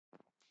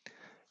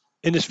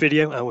In this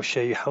video, I will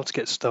show you how to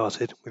get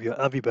started with your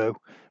AIVIBO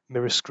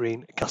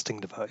Mirascreen casting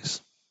device.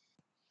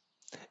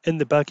 In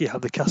the bag, you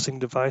have the casting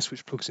device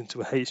which plugs into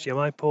a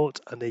HDMI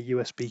port and a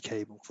USB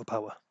cable for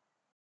power.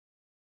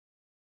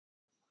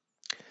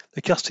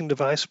 The casting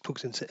device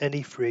plugs into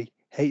any free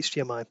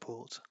HDMI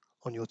port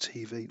on your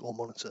TV or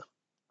monitor.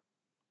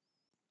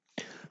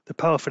 The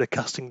power for the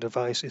casting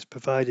device is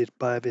provided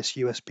by this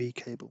USB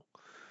cable.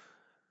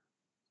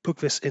 Plug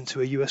this into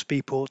a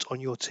USB port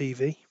on your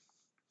TV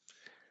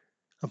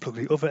and plug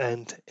the other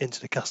end into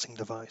the casting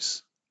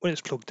device. When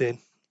it's plugged in,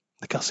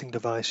 the casting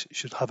device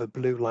should have a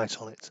blue light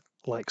on it,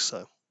 like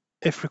so.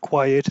 If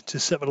required, to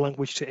set the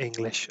language to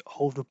English,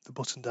 hold the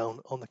button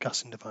down on the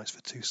casting device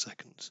for 2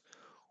 seconds,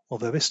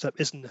 although this step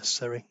isn't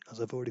necessary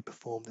as I've already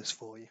performed this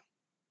for you.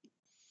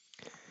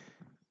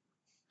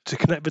 To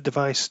connect the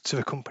device to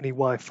the company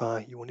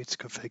Wi-Fi, you will need to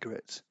configure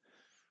it.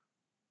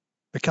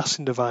 The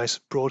casting device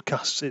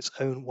broadcasts its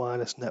own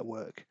wireless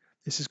network.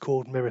 This is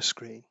called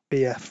Mirascreen,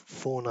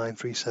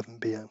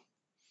 BF4937BO.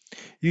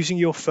 Using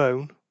your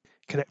phone,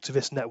 connect to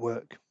this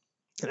network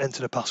and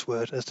enter the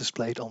password as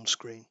displayed on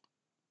screen.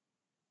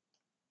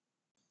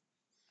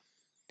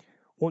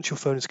 Once your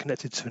phone is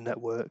connected to a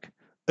network,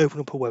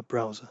 open up a web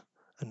browser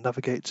and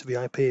navigate to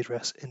the IP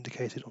address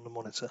indicated on the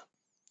monitor,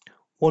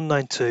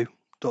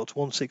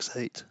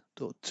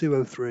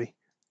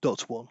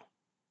 192.168.203.1.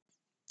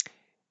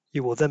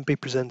 You will then be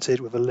presented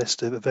with a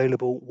list of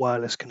available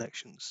wireless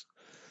connections.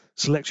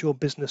 Select your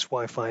business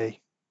Wi-Fi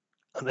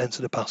and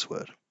enter the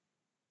password.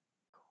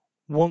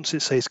 Once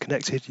it says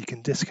connected, you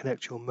can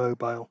disconnect your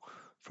mobile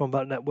from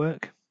that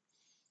network.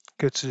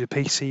 Go to the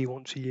PC you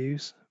want to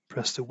use,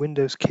 press the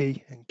Windows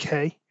key and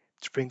K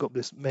to bring up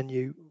this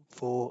menu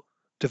for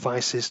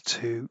devices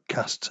to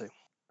cast to.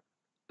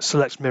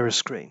 Select mirror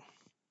screen.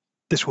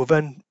 This will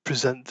then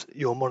present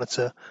your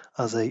monitor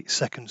as a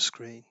second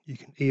screen. You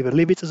can either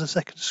leave it as a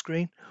second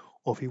screen,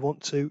 or if you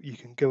want to, you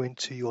can go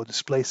into your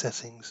display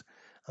settings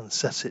and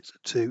set it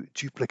to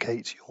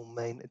duplicate your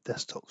main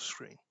desktop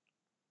screen.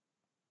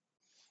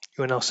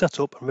 You are now set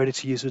up and ready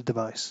to use the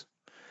device.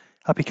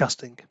 Happy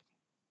casting.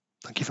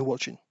 Thank you for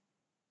watching.